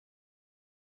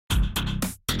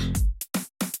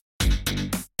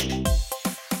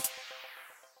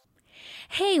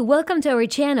Hey, welcome to our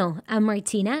channel. I'm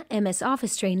Martina, MS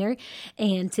Office Trainer,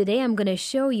 and today I'm going to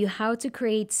show you how to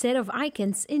create set of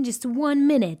icons in just 1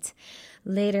 minute.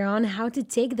 Later on, how to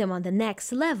take them on the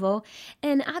next level,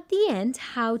 and at the end,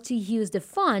 how to use the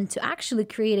font to actually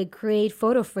create a great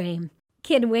photo frame.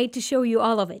 Can't wait to show you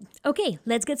all of it. Okay,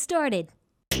 let's get started.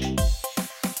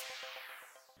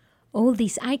 All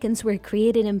these icons were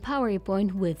created in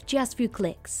PowerPoint with just few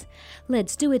clicks.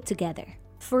 Let's do it together.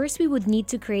 First, we would need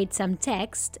to create some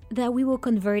text that we will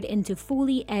convert into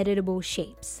fully editable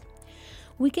shapes.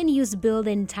 We can use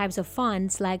built-in types of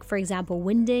fonts like, for example,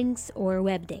 Wingdings or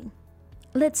Webding.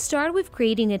 Let's start with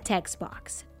creating a text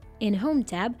box. In Home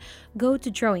tab, go to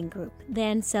Drawing Group,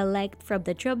 then select from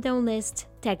the drop-down list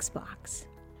Text Box.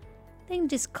 Then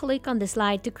just click on the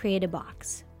slide to create a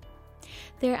box.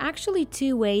 There are actually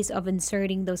two ways of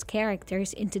inserting those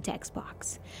characters into text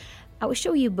box. I will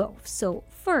show you both. So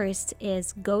first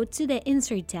is go to the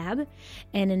Insert tab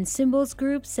and in Symbols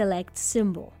group select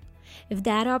Symbol. If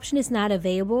that option is not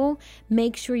available,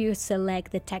 make sure you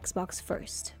select the text box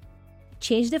first.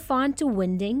 Change the font to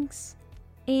Wingdings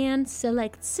and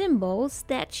select symbols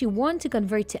that you want to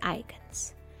convert to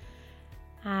icons.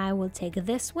 I will take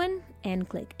this one and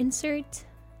click Insert,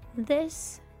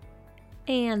 this,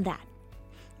 and that.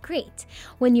 Great.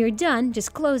 When you're done,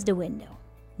 just close the window.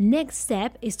 Next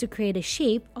step is to create a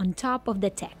shape on top of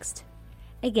the text.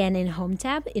 Again, in Home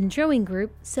tab, in Drawing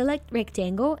Group, select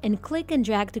Rectangle and click and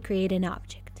drag to create an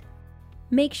object.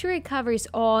 Make sure it covers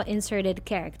all inserted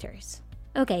characters.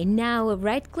 Okay, now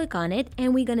right-click on it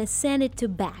and we're gonna send it to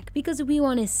back because we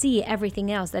want to see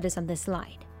everything else that is on the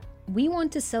slide. We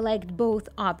want to select both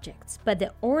objects, but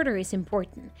the order is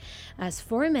important, as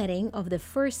formatting of the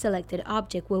first selected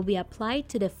object will be applied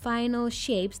to the final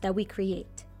shapes that we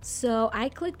create. So I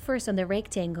clicked first on the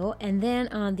rectangle and then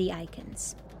on the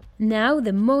icons. Now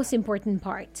the most important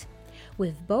part.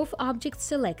 With both objects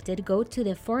selected, go to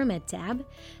the Format tab,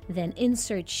 then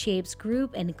Insert Shapes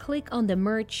group and click on the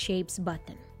Merge Shapes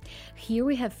button. Here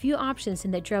we have few options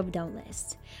in the drop-down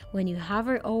list. When you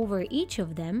hover over each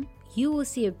of them, you will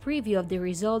see a preview of the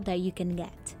result that you can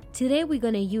get. Today we're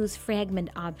going to use fragment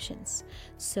options.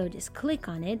 So just click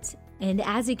on it, and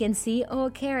as you can see, all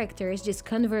characters just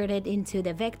converted into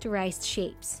the vectorized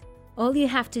shapes. All you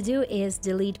have to do is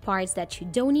delete parts that you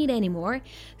don't need anymore,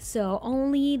 so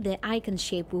only the icon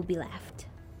shape will be left.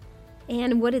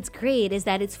 And what is great is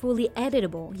that it's fully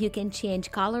editable. You can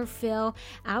change color fill,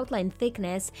 outline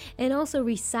thickness, and also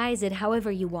resize it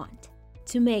however you want.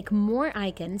 To make more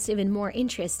icons even more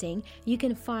interesting, you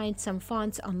can find some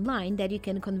fonts online that you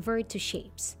can convert to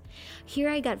shapes. Here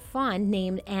I got font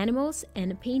named Animals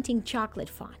and Painting Chocolate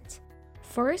font.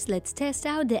 First, let's test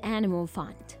out the Animal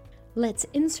font. Let's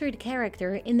insert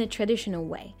character in the traditional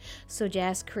way. So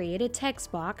just create a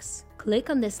text box, click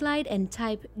on the slide and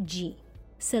type G.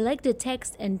 Select the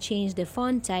text and change the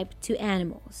font type to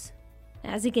Animals.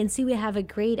 As you can see, we have a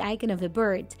great icon of a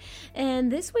bird,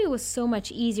 and this way was so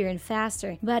much easier and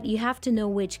faster, but you have to know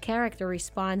which character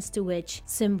responds to which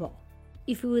symbol.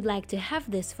 If you would like to have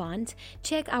this font,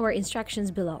 check our instructions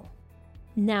below.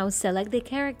 Now select the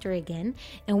character again,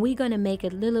 and we're gonna make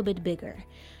it a little bit bigger.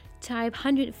 Type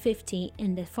 150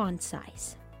 in the font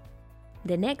size.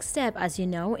 The next step, as you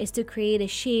know, is to create a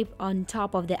shape on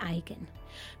top of the icon,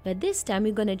 but this time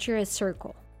we're gonna draw a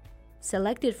circle.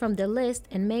 Select it from the list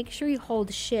and make sure you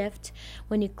hold Shift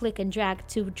when you click and drag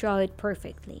to draw it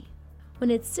perfectly.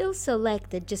 When it's still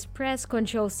selected, just press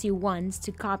Ctrl+C once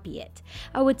to copy it.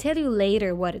 I will tell you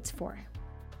later what it's for.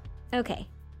 Okay,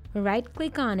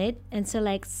 right-click on it and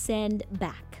select Send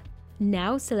Back.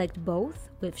 Now select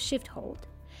both with Shift hold.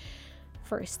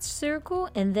 First circle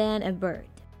and then a bird.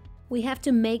 We have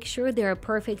to make sure they are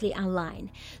perfectly aligned.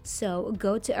 So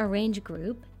go to Arrange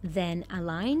group, then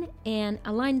Align and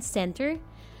Align Center,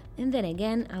 and then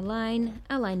again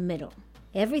Align Middle.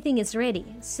 Everything is ready,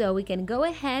 so we can go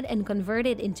ahead and convert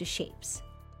it into shapes.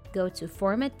 Go to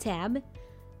Format tab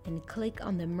and click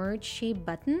on the Merge Shape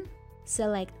button.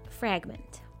 Select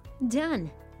Fragment. Done!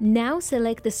 Now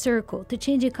select the circle to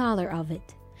change the color of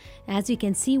it. As you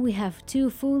can see, we have two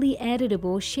fully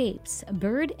editable shapes, a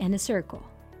bird and a circle.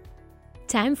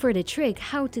 Time for the trick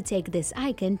how to take this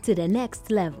icon to the next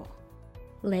level.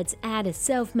 Let's add a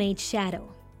self-made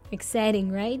shadow. Exciting,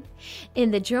 right?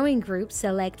 In the Drawing Group,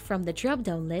 select from the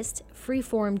drop-down list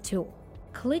Freeform tool.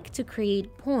 Click to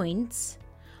create points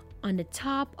on the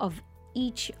top of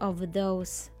each of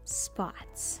those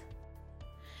spots.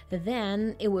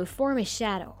 Then it will form a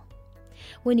shadow.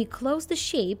 When you close the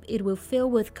shape, it will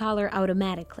fill with color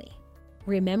automatically.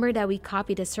 Remember that we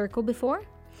copied a circle before?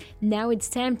 Now it's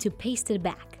time to paste it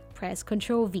back. Press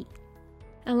Ctrl+V.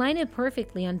 Align it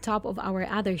perfectly on top of our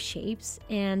other shapes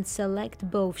and select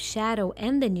both shadow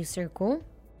and the new circle.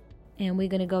 And we're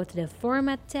going to go to the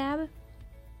Format tab,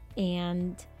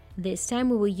 and this time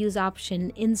we will use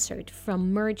option Insert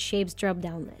from Merge Shapes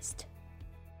drop-down list.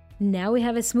 Now we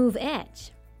have a smooth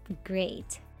edge.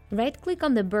 Great. Right-click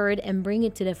on the bird and bring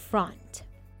it to the front.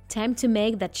 Time to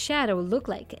make that shadow look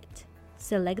like it.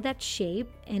 Select that shape,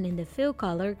 and in the fill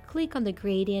color, click on the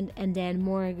gradient and then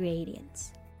more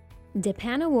gradients. The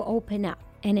panel will open up,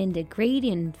 and in the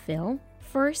gradient fill,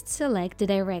 first select the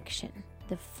direction,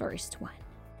 the first one.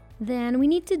 Then we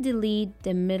need to delete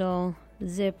the middle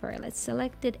zipper. Let's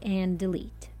select it and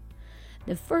delete.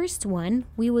 The first one,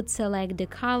 we would select the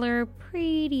color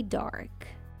pretty dark.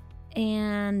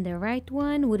 And the right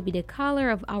one would be the color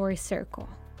of our circle.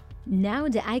 Now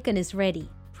the icon is ready.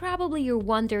 Probably you're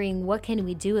wondering what can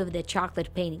we do with the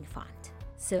chocolate painting font.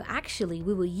 So actually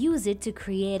we will use it to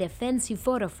create a fancy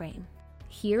photo frame.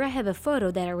 Here I have a photo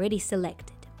that I already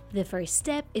selected. The first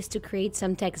step is to create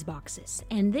some text boxes,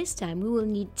 and this time we will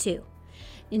need two.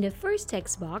 In the first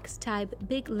text box, type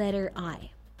big letter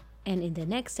I, and in the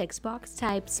next text box,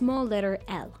 type small letter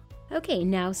L. Okay,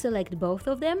 now select both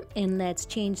of them and let's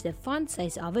change the font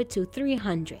size of it to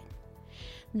 300.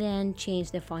 Then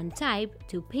change the font type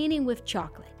to Painting with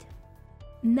Chocolate.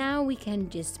 Now we can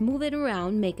just move it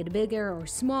around, make it bigger or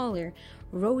smaller,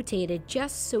 rotate it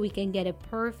just so we can get a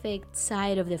perfect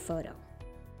side of the photo.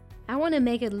 I want to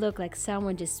make it look like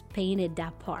someone just painted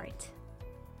that part.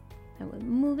 I will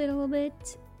move it a little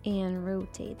bit and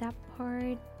rotate that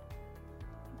part.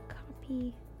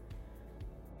 Copy.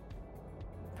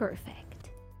 Perfect.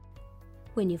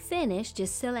 When you finish,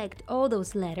 just select all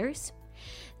those letters,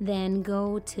 then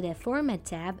go to the Format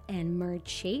tab and Merge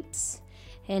Shapes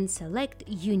and select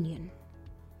Union.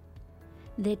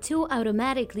 The tool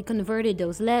automatically converted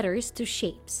those letters to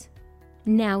shapes.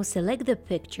 Now select the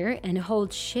picture and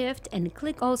hold Shift and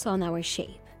click also on our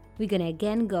shape. We're gonna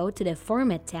again go to the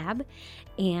Format tab,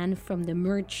 and from the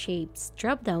Merge Shapes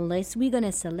drop-down list, we're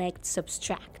gonna select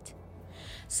Subtract.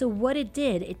 So what it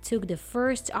did, it took the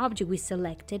first object we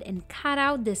selected and cut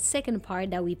out the second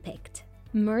part that we picked.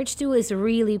 Merge tool is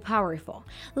really powerful.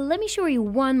 Let me show you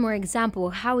one more example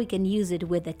of how we can use it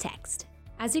with the text.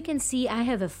 As you can see, I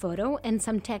have a photo and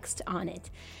some text on it.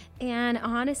 And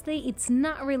honestly, it's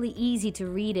not really easy to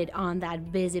read it on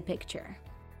that busy picture.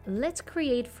 Let's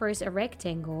create first a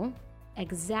rectangle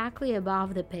exactly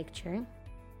above the picture.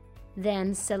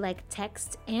 Then select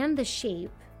text and the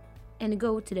shape and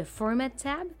go to the Format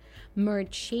tab,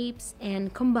 Merge Shapes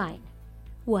and Combine.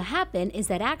 What happened is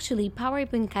that actually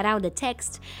PowerPoint cut out the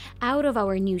text out of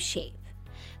our new shape.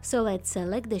 So let's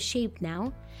select the shape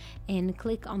now and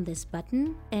click on this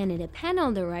button, and in the panel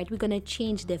on the right we're going to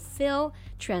change the fill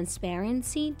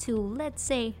transparency to, let's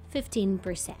say,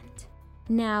 15%.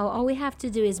 Now all we have to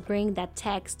do is bring that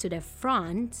text to the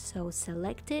front, so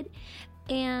select it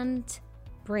and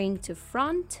bring to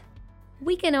front.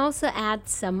 We can also add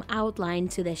some outline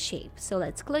to the shape, so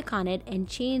let's click on it and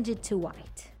change it to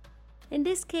white. In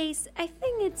this case, I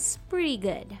think it's pretty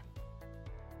good.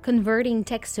 Converting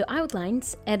text to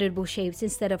outlines, editable shapes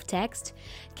instead of text,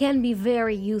 can be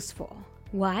very useful.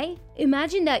 Why?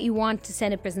 Imagine that you want to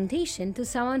send a presentation to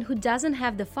someone who doesn't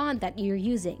have the font that you're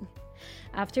using.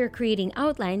 After creating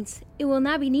outlines, it will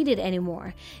not be needed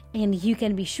anymore, and you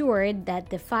can be sure that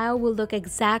the file will look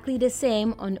exactly the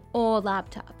same on all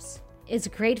laptops. It's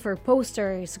great for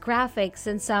posters, graphics,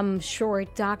 and some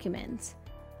short documents.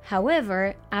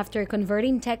 However, after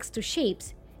converting text to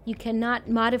shapes, you cannot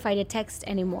modify the text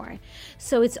anymore,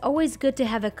 so it's always good to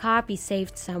have a copy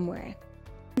saved somewhere.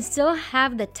 You still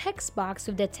have the text box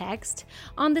with the text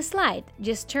on the slide.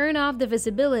 Just turn off the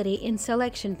visibility in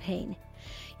Selection pane.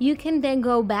 You can then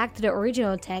go back to the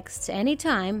original text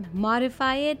anytime,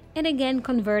 modify it, and again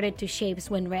convert it to shapes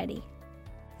when ready.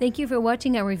 Thank you for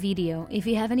watching our video. If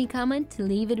you have any comment,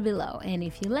 leave it below, and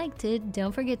if you liked it,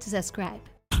 don't forget to subscribe.